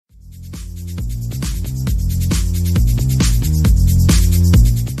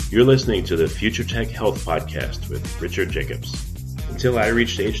You're listening to the Future Tech Health Podcast with Richard Jacobs. Until I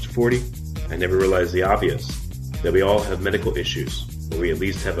reached age 40, I never realized the obvious, that we all have medical issues, or we at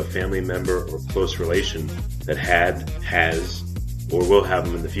least have a family member or close relation that had, has, or will have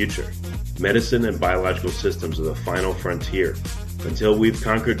them in the future. Medicine and biological systems are the final frontier. Until we've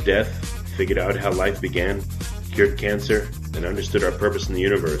conquered death, figured out how life began, cured cancer, and understood our purpose in the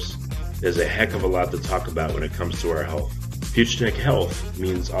universe, there's a heck of a lot to talk about when it comes to our health. Future Tech Health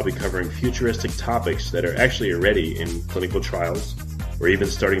means I'll be covering futuristic topics that are actually already in clinical trials, or even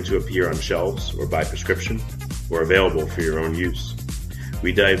starting to appear on shelves or by prescription, or available for your own use.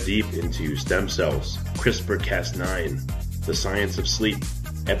 We dive deep into stem cells, CRISPR-Cas9, the science of sleep,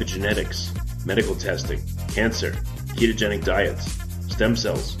 epigenetics, medical testing, cancer, ketogenic diets, stem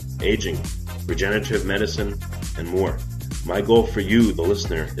cells, aging, regenerative medicine, and more. My goal for you, the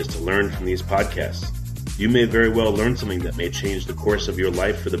listener, is to learn from these podcasts. You may very well learn something that may change the course of your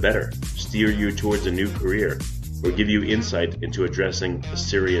life for the better, steer you towards a new career, or give you insight into addressing a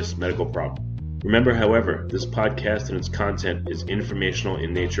serious medical problem. Remember, however, this podcast and its content is informational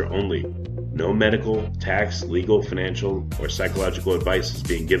in nature only. No medical, tax, legal, financial, or psychological advice is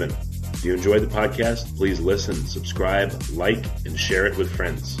being given. If you enjoyed the podcast, please listen, subscribe, like, and share it with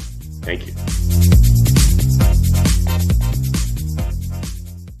friends. Thank you.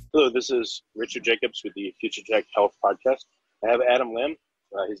 Hello, this is Richard Jacobs with the Future Tech Health Podcast. I have Adam Lamb.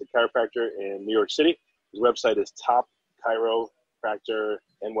 He's a chiropractor in New York City. His website is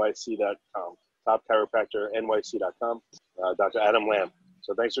topchiropractornyc.com. topchiropractornyc.com. Dr. Adam Lamb.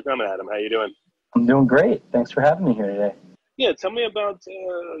 So thanks for coming, Adam. How you doing? I'm doing great. Thanks for having me here today. Yeah, tell me about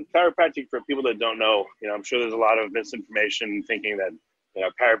chiropractic for people that don't know. I'm sure there's a lot of misinformation thinking that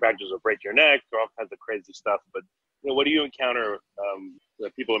chiropractors will break your neck or all kinds of crazy stuff. But what do you encounter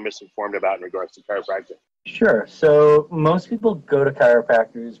that people are misinformed about in regards to chiropractic? Sure. So most people go to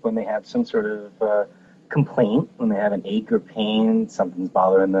chiropractors when they have some sort of complaint, when they have an ache or pain, something's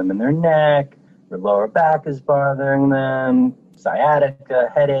bothering them in their neck, their lower back is bothering them, sciatica,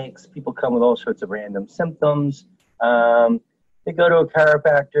 headaches. People come with all sorts of random symptoms. They go to a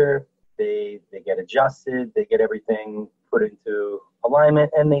chiropractor, they get adjusted, they get everything put into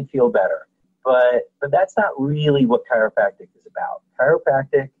alignment, and they feel better. But that's not really what chiropractic is about.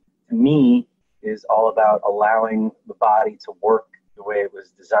 Chiropractic, to me, is all about allowing the body to work the way it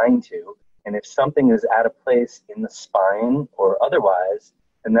was designed to. And if something is out of place in the spine or otherwise,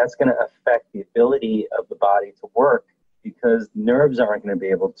 then that's going to affect the ability of the body to work, because nerves aren't going to be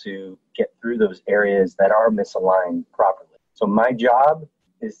able to get through those areas that are misaligned properly. So my job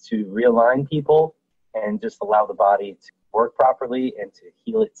is to realign people and just allow the body to work properly and to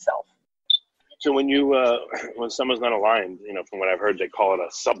heal itself. So when someone's not aligned, from what I've heard, they call it a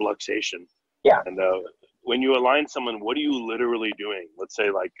subluxation. Yeah. And when you align someone, what are you literally doing? Let's say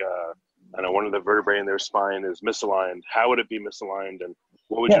one of the vertebrae in their spine is misaligned. How would it be misaligned, and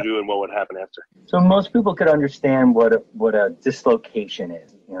what would you do, and what would happen after? So most people could understand what a dislocation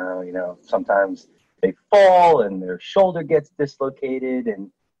is. Sometimes they fall and their shoulder gets dislocated,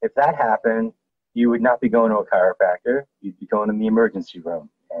 and if that happened, you would not be going to a chiropractor. You'd be going in the emergency room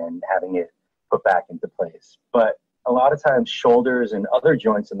and having it put back into place. But a lot of times shoulders and other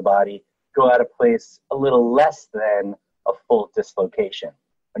joints in the body go out of place a little less than a full dislocation.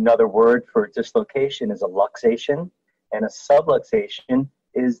 Another word for dislocation is a luxation, and a subluxation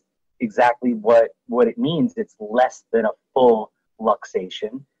is exactly what it means. It's less than a full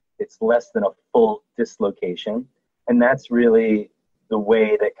luxation. It's less than a full dislocation. And that's really the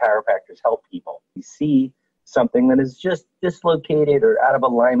way that chiropractors help people. We see something that is just dislocated or out of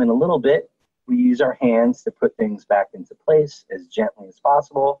alignment a little bit. We use our hands to put things back into place as gently as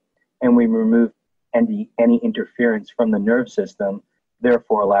possible, and we remove any interference from the nerve system,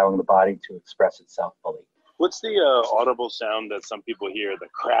 therefore allowing the body to express itself fully. What's the audible sound that some people hear, the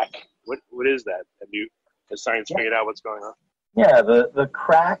crack? What is that? Has science figured out what's going on? Yeah, the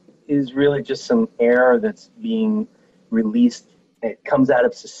crack is really just some air that's being released. It comes out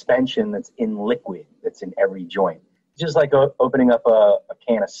of suspension that's in liquid, that's in every joint. Just like opening up a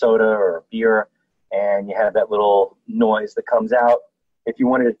can of soda or a beer, and you have that little noise that comes out. If you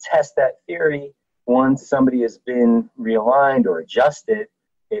wanted to test that theory, once somebody has been realigned or adjusted,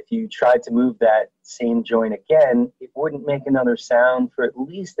 if you tried to move that same joint again, it wouldn't make another sound for at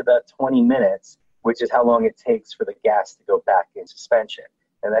least about 20 minutes, which is how long it takes for the gas to go back in suspension.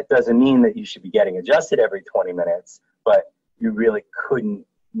 And that doesn't mean that you should be getting adjusted every 20 minutes, but you really couldn't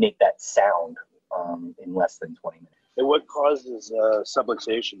make that sound in less than 20 minutes. And what causes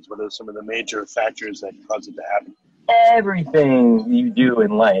subluxations? What are some of the major factors that cause it to happen? Everything you do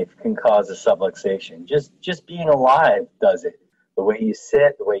in life can cause a subluxation. Just being alive does it. The way you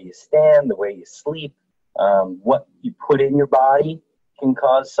sit, the way you stand, the way you sleep, what you put in your body can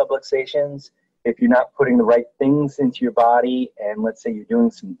cause subluxations. If you're not putting the right things into your body, and let's say you're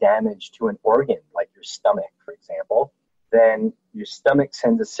doing some damage to an organ, like your stomach, for example, then your stomach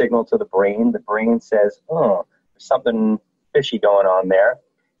sends a signal to the brain. The brain says, oh, there's something fishy going on there.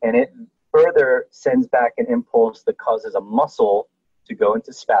 And it further sends back an impulse that causes a muscle to go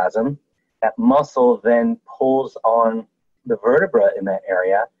into spasm. That muscle then pulls on the vertebra in that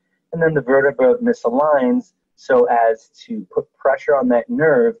area, and then the vertebra misaligns so as to put pressure on that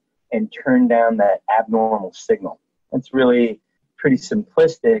nerve and turn down that abnormal signal. It's really pretty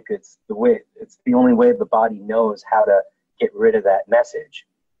simplistic. It's the only way the body knows how to get rid of that message.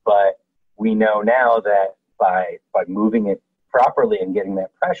 But we know now that by moving it properly and getting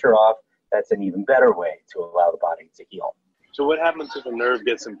that pressure off, that's an even better way to allow the body to heal. So what happens if a nerve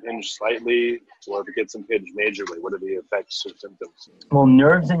gets impinged slightly, or if it gets impinged majorly? What are the effects or symptoms? Well,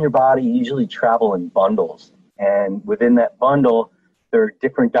 nerves in your body usually travel in bundles. And within that bundle, there are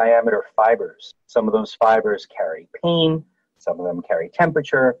different diameter fibers. Some of those fibers carry pain. Some of them carry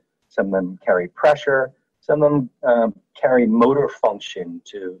temperature. Some of them carry pressure. Some of them carry motor function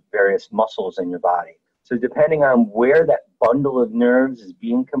to various muscles in your body. So depending on where that bundle of nerves is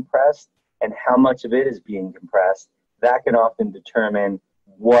being compressed and how much of it is being compressed, that can often determine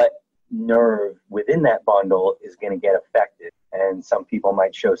what nerve within that bundle is going to get affected. And some people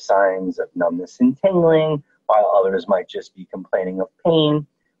might show signs of numbness and tingling, while others might just be complaining of pain,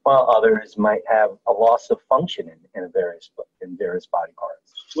 while others might have a loss of function in various body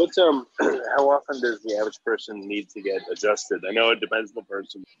parts. What's how often does the average person need to get adjusted? I know it depends on the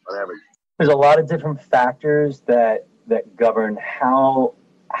person on average. There's a lot of different factors that govern how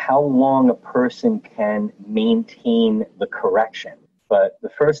long a person can maintain the correction. But the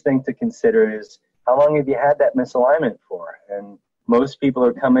first thing to consider is, how long have you had that misalignment for? And most people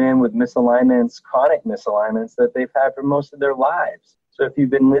are coming in with misalignments, chronic misalignments that they've had for most of their lives. So if you've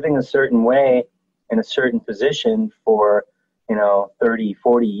been living a certain way in a certain position for, 30,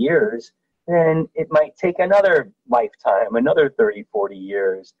 40 years, then it might take another lifetime, another 30, 40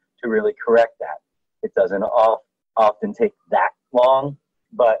 years to really correct that. It doesn't often take that long,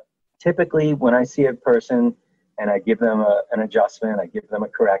 but typically when I see a person and I give them an adjustment, I give them a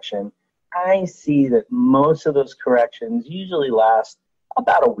correction, I see that most of those corrections usually last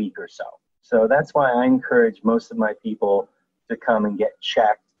about a week or so. So that's why I encourage most of my people to come and get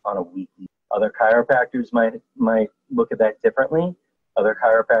checked on a weekly. Other chiropractors might look at that differently. Other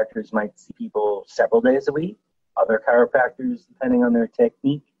chiropractors might see people several days a week. Other chiropractors, depending on their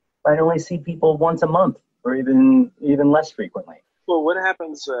technique, might only see people once a month or even less frequently. Well, what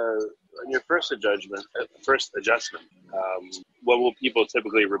happens on your first adjustment? What will people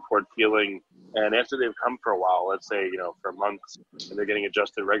typically report feeling? And after they've come for a while, let's say, for months, and they're getting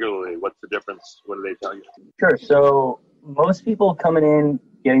adjusted regularly, what's the difference? What do they tell you? Sure. So most people coming in,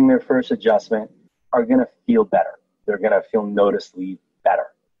 getting their first adjustment, are going to feel better. They're going to feel noticeably better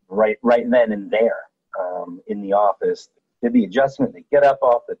right then and there in the office. They did the adjustment, they get up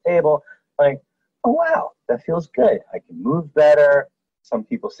off the table, like, oh, wow, that feels good. I can move better. Some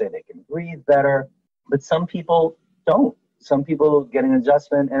people say they can breathe better, but some people don't. Some people get an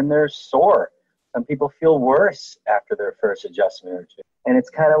adjustment and they're sore. Some people feel worse after their first adjustment or two. And it's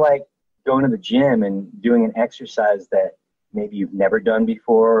kind of like going to the gym and doing an exercise that maybe you've never done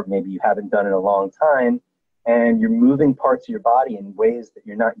before, or maybe you haven't done in a long time, and you're moving parts of your body in ways that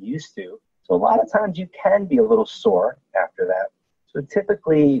you're not used to. So a lot of times you can be a little sore after that. So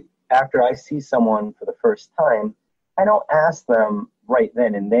typically, after I see someone for the first time, I don't ask them right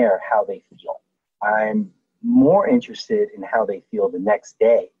then and there how they feel. I'm more interested in how they feel the next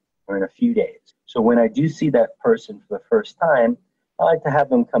day or in a few days. So when I do see that person for the first time, I like to have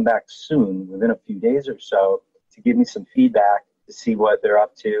them come back soon, within a few days or so, to give me some feedback, to see what they're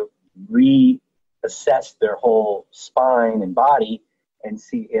up to, reassess their whole spine and body, and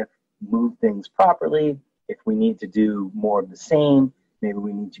see if move things properly, if we need to do more of the same, maybe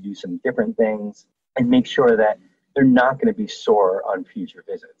we need to do some different things, and make sure that they're not going to be sore on future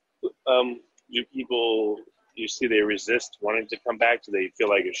visits. Do people, you see they resist wanting to come back? Do they feel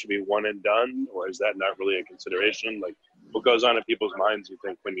like it should be one and done, or is that not really a consideration? Like, what goes on in people's minds, you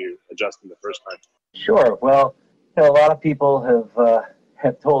think, when you adjust them the first time? Sure. Well, a lot of people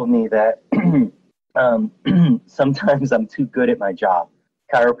have told me that sometimes I'm too good at my job.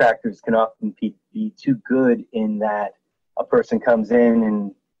 Chiropractors can often be too good in that a person comes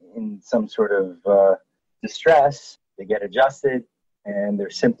in some sort of distress, they get adjusted, and their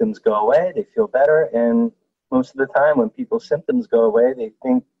symptoms go away, they feel better, and most of the time when people's symptoms go away, they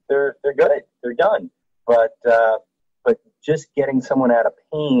think they're good, they're done. But just getting someone out of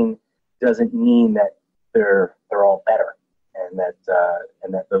pain doesn't mean that they're all better, and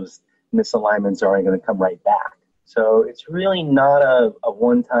that those misalignments aren't going to come right back. So it's really not a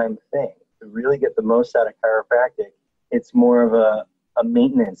one-time thing. To really get the most out of chiropractic, it's more of a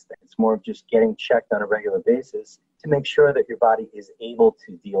maintenance thing. It's more of just getting checked on a regular basis to make sure that your body is able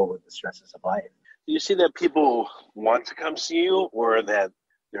to deal with the stresses of life. Do you see that people want to come see you, or that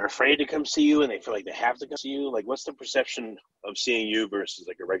they're afraid to come see you and they feel like they have to come see you? Like, what's the perception of seeing you versus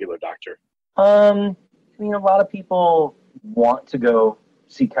like a regular doctor? I mean, a lot of people want to go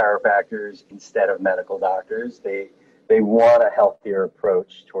see chiropractors instead of medical doctors. They want a healthier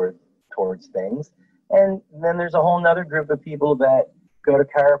approach towards things. And then there's a whole nother group of people that go to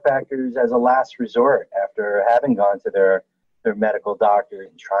chiropractors as a last resort after having gone to their medical doctor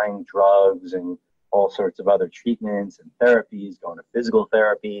and trying drugs and all sorts of other treatments and therapies, going to physical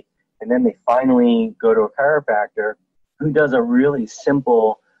therapy. And then they finally go to a chiropractor who does a really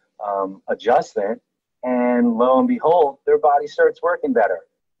simple adjustment, and lo and behold, their body starts working better.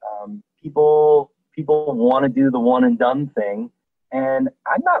 People want to do the one and done thing, and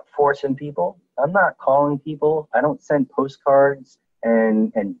I'm not forcing people. I'm not calling people. I don't send postcards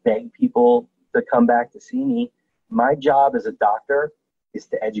and beg people to come back to see me. My job as a doctor is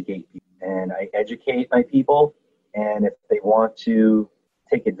to educate people, and I educate my people, and if they want to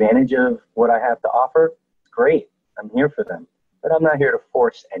take advantage of what I have to offer, great. I'm here for them. But I'm not here to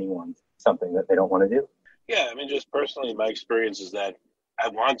force anyone something that they don't want to do. Yeah, I mean, just personally, my experience is that I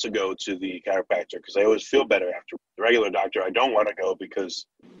want to go to the chiropractor because I always feel better after. The regular doctor, I don't want to go because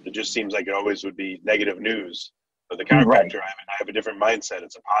it just seems like it always would be negative news. But the chiropractor, Right. I have a different mindset.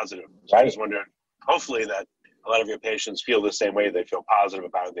 It's a positive. So Right. I just wonder, hopefully that a lot of your patients feel the same way. They feel positive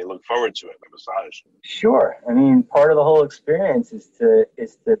about it. They look forward to it, the massage. Sure. I mean, part of the whole experience is to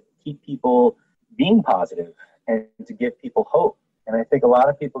keep people being positive and to give people hope. And I think a lot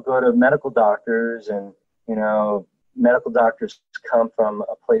of people go to medical doctors, and medical doctors come from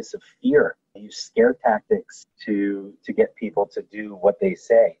a place of fear. They use scare tactics to get people to do what they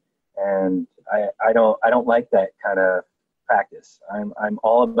say. And I don't like that kind of practice. I'm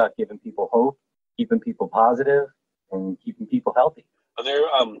all about giving people hope, keeping people positive, and keeping people healthy. Are there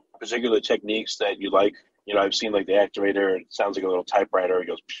particular techniques that you like? I've seen like the activator. It sounds like a little typewriter. It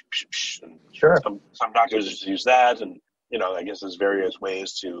goes psh, psh, psh, and Sure. Some doctors just use that, and I guess there's various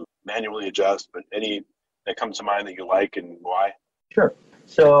ways to manually adjust. But any that come to mind that you like and why? Sure.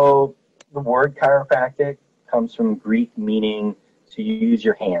 So the word chiropractic comes from Greek meaning to use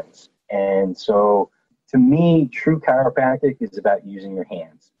your hands. And so to me, true chiropractic is about using your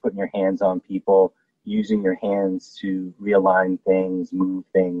hands, putting your hands on people, using your hands to realign things, move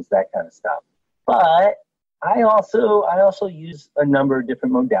things, that kind of stuff. But I also use a number of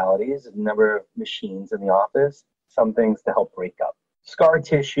different modalities, a number of machines in the office, some things to help break up scar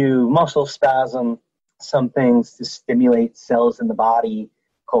tissue, muscle spasm, some things to stimulate cells in the body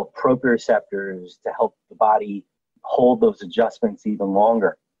called proprioceptors to help the body hold those adjustments even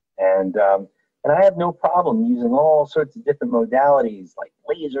longer. And I have no problem using all sorts of different modalities like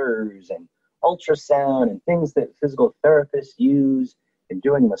lasers and ultrasound and things that physical therapists use, and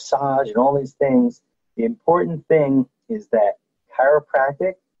doing massage and all these things. The important thing is that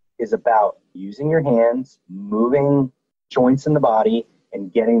chiropractic is about using your hands, moving joints in the body,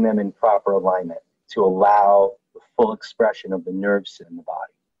 and getting them in proper alignment to allow the full expression of the nerves in the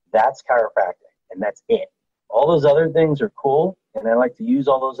body. That's chiropractic, and that's it. All those other things are cool, and I like to use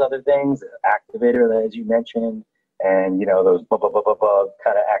all those other things, the activator, as you mentioned, and those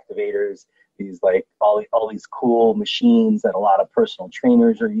kind of activators, these like all these cool machines that a lot of personal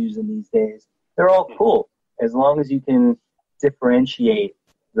trainers are using these days. They're all cool as long as you can differentiate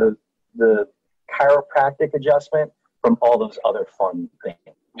the chiropractic adjustment from all those other fun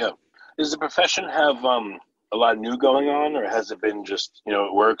things. Yeah. Does the profession have a lot new going on, or has it been just,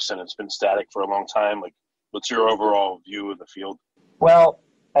 it works and it's been static for a long time? Like, what's your overall view of the field? Well,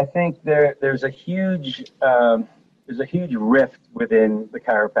 I think there's a huge rift within the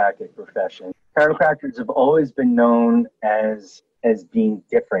chiropractic profession. Chiropractors have always been known as being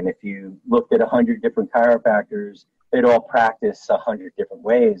different. If you looked at 100 different chiropractors, they'd all practice 100 different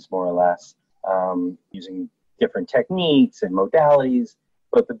ways, more or less, using different techniques and modalities.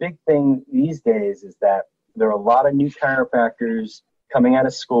 But the big thing these days is that there are a lot of new chiropractors coming out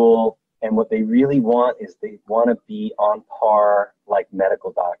of school, and what they really want is they want to be on par like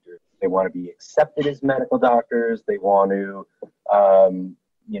medical doctors. They want to be accepted as medical doctors. They want to,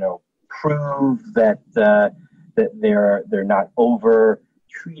 prove that they're not over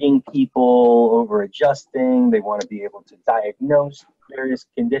treating people, over adjusting. They want to be able to diagnose various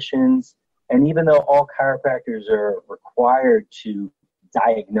conditions. And even though all chiropractors are required to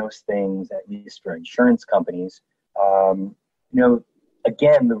diagnose things, at least for insurance companies,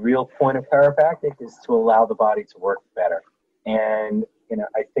 again, the real point of chiropractic is to allow the body to work better. And,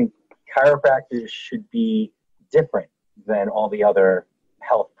 I think chiropractors should be different than all the other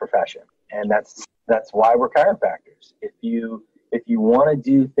health professions. And that's why we're chiropractors. If you want to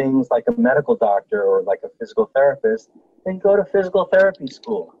do things like a medical doctor or like a physical therapist, then go to physical therapy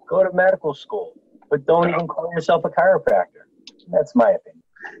school, go to medical school, but don't even call yourself a chiropractor. That's my opinion.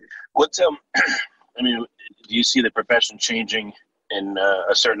 What's do you see the profession changing in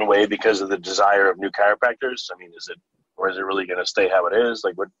a certain way because of the desire of new chiropractors? Is it really going to stay how it is?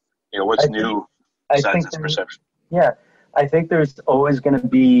 Like what's new besides this perception? Yeah, I think there's always going to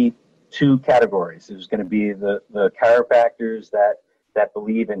be two categories. There's going to be the chiropractors that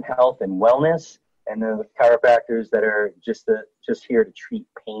believe in health and wellness, and then the chiropractors that are just here to treat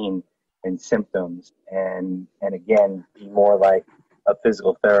pain and symptoms, and again, be more like a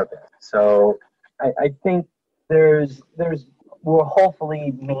physical therapist. So I think we'll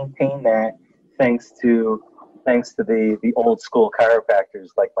hopefully maintain that thanks to the old school chiropractors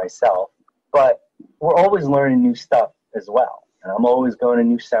like myself. But we're always learning new stuff as well. And I'm always going to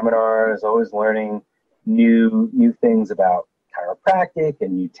new seminars, always learning new things about chiropractic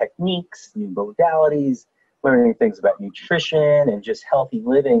and new techniques, new modalities, learning things about nutrition and just healthy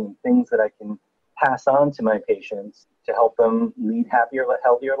living, things that I can pass on to my patients to help them lead happier,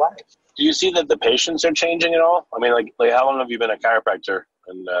 healthier lives. Do you see that the patients are changing at all? Like how long have you been a chiropractor,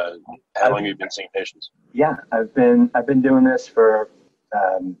 and how long have you been seeing patients? Yeah, I've been doing this for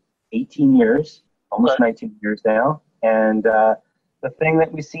 18 years, almost 19 years now. And the thing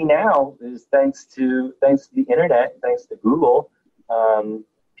that we see now is thanks to the internet, thanks to Google,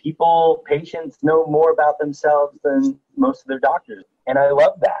 patients know more about themselves than most of their doctors. And I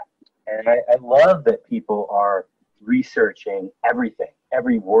love that. And I love that people are researching everything,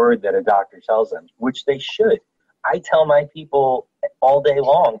 every word that a doctor tells them, which they should. I tell my people all day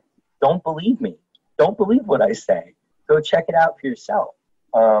long, don't believe me. Don't believe what I say. Go check it out for yourself.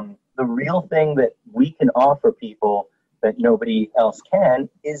 The real thing that we can offer people that nobody else can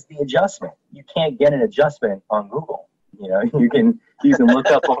is the adjustment. You can't get an adjustment on Google. You can look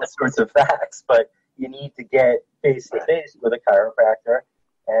up all sorts of facts, but you need to get face to face with a chiropractor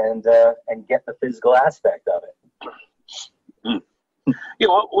and get the physical aspect of it. Yeah,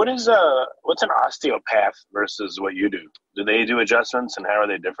 what's an osteopath versus what you do? Do they do adjustments, and how are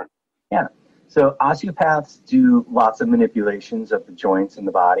they different? Yeah, so osteopaths do lots of manipulations of the joints in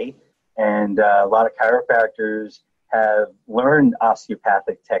the body, and a lot of chiropractors have learned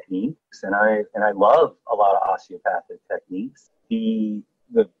osteopathic techniques, and I love a lot of osteopathic techniques. The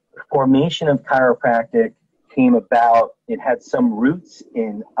formation of chiropractic came about, it had some roots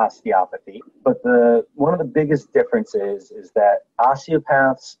in osteopathy, but one of the biggest differences is that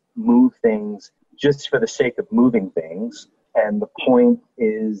osteopaths move things just for the sake of moving things, and the point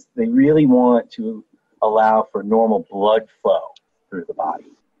is they really want to allow for normal blood flow through the body,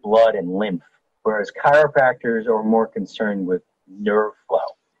 blood and lymph, whereas chiropractors are more concerned with nerve flow.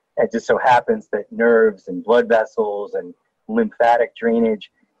 It just so happens that nerves and blood vessels and lymphatic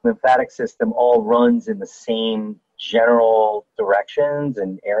system all runs in the same general directions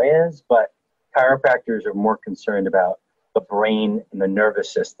and areas, but chiropractors are more concerned about the brain and the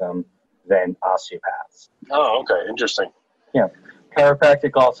nervous system than osteopaths. Oh, okay. Interesting. Yeah.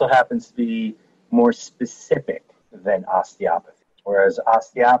 Chiropractic also happens to be more specific than osteopathy, whereas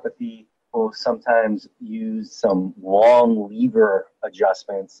osteopathy will sometimes use some long lever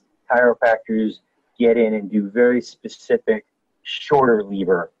adjustments. Chiropractors get in and do very specific shorter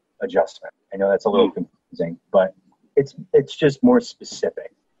lever adjustment. I know that's a little confusing, but it's just more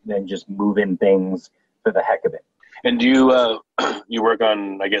specific than just moving things for the heck of it. And do you you work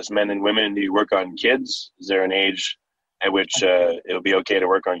on, I guess, men and women? Do you work on kids? Is there an age at which it'll be okay to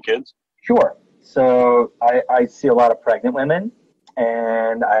work on kids? Sure. So I see a lot of pregnant women,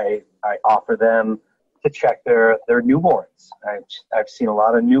 and I offer them to check their newborns. I've seen a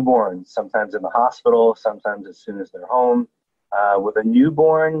lot of newborns, sometimes in the hospital, sometimes as soon as they're home. With a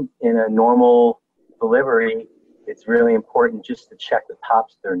newborn in a normal delivery, it's really important just to check the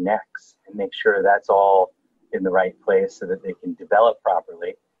tops of their necks and make sure that's all in the right place so that they can develop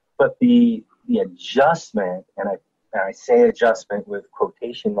properly. But the adjustment, and I say adjustment with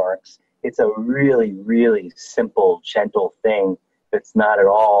quotation marks, it's a really, really simple, gentle thing that's not at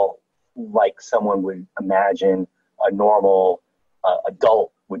all like someone would imagine a normal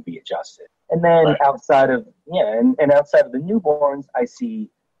adult would be adjusted. And then outside of the newborns, I see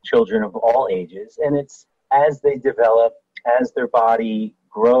children of all ages, and it's as they develop, as their body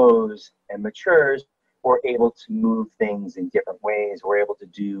grows and matures, we're able to move things in different ways. We're able to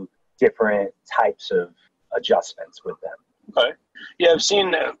do different types of adjustments with them. Okay. Yeah, I've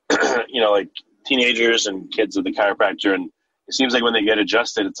seen, like teenagers and kids with the chiropractor, and it seems like when they get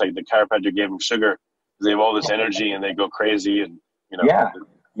adjusted, it's like the chiropractor gave them sugar. They have all this energy and they go crazy, and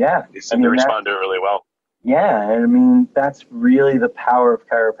they seem to respond to it really well. Yeah, and I mean that's really the power of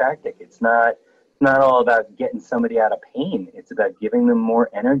chiropractic. It's not all about getting somebody out of pain. It's about giving them more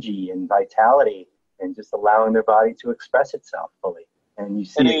energy and vitality, and just allowing their body to express itself fully. And you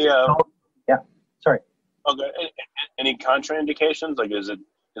see, Okay. Any contraindications? Like, is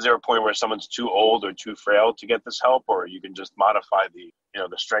there a point where someone's too old or too frail to get this help, or you can just modify the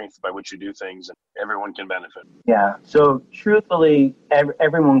strength by which you do things, and everyone can benefit? Yeah. So truthfully,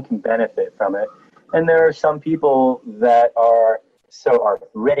 everyone can benefit from it. And there are some people that are so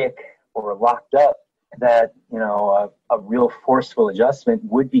arthritic or locked up that, a real forceful adjustment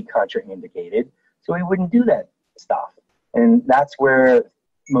would be contraindicated. So we wouldn't do that stuff. And that's where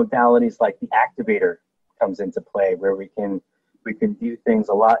modalities like the activator comes into play, where we can do things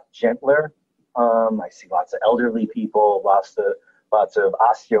a lot gentler. I see lots of elderly people, lots of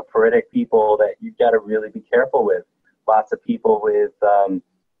osteoporotic people that you've got to really be careful with. Lots of people with,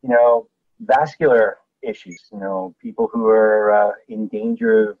 vascular issues, people who are in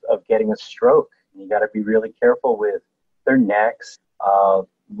danger of getting a stroke. You got to be really careful with their necks. A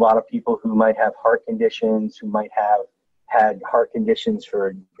lot of people who might have heart conditions, who might have had heart conditions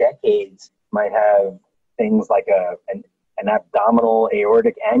for decades, might have things like an abdominal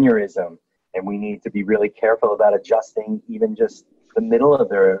aortic aneurysm, and we need to be really careful about adjusting even just the middle of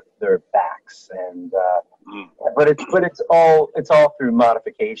their backs. And but it's all through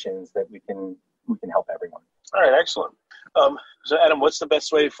modifications that we can help everyone. All right, excellent. So Adam, what's the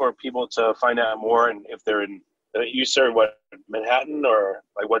best way for people to find out more? And if they're in, you serve Manhattan, or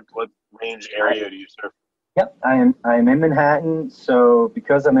like what range area do you serve? Yep, I am in Manhattan. So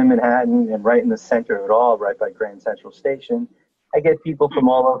because I'm in Manhattan and right in the center of it all, right by Grand Central Station, I get people from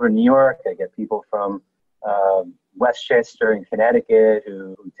all over New York. I get people from Westchester in Connecticut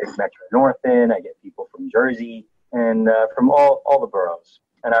who take Metro North in. I get people from Jersey and from all the boroughs.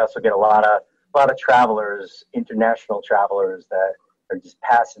 And I also get a lot of travelers, international travelers that are just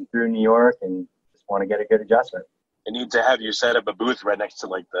passing through New York and just want to get a good adjustment. I need to have you set up a booth right next to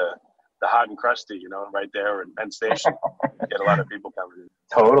like the Hot and Crusty, right there in Penn Station. Get a lot of people coming in.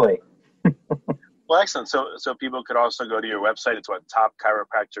 Totally. Well, excellent. So people could also go to your website. It's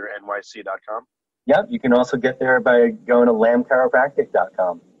topchiropractornyc.com. Yep. You can also get there by going to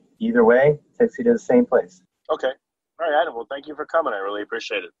lambchiropractic.com. Either way, takes you to the same place. Okay. All right, Adam. Well, thank you for coming. I really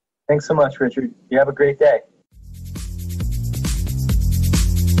appreciate it. Thanks so much, Richard. You have a great day.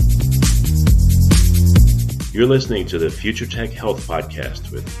 You're listening to the Future Tech Health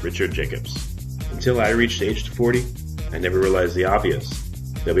Podcast with Richard Jacobs. Until I reached age 40, I never realized the obvious,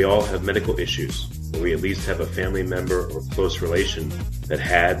 that we all have medical issues, or we at least have a family member or close relation that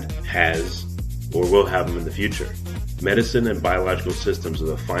has, or will have them in the future. Medicine and biological systems are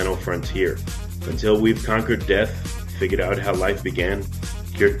the final frontier. Until we've conquered death, figured out how life began,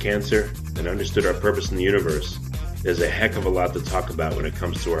 cured cancer, and understood our purpose in the universe, there's a heck of a lot to talk about when it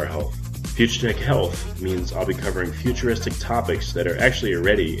comes to our health. Future Tech Health means I'll be covering futuristic topics that are actually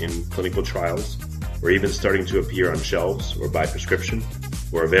already in clinical trials, or even starting to appear on shelves or by prescription,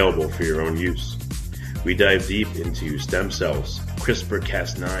 or available for your own use. We dive deep into stem cells,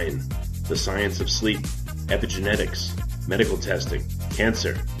 CRISPR-Cas9, the science of sleep, epigenetics, medical testing,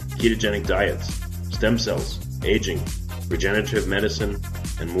 cancer, ketogenic diets, stem cells, aging, regenerative medicine,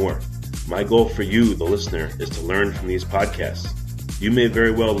 and more. My goal for you, the listener, is to learn from these podcasts. You may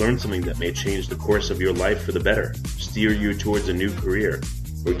very well learn something that may change the course of your life for the better, steer you towards a new career,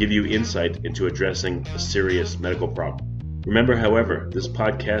 or give you insight into addressing a serious medical problem. Remember, however, this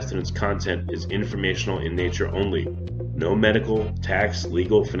podcast and its content is informational in nature only. No medical, tax,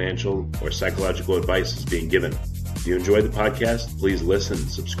 legal, financial, or psychological advice is being given. If you enjoyed the podcast, please listen,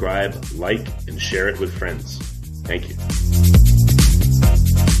 subscribe, like, and share it with friends. Thank you.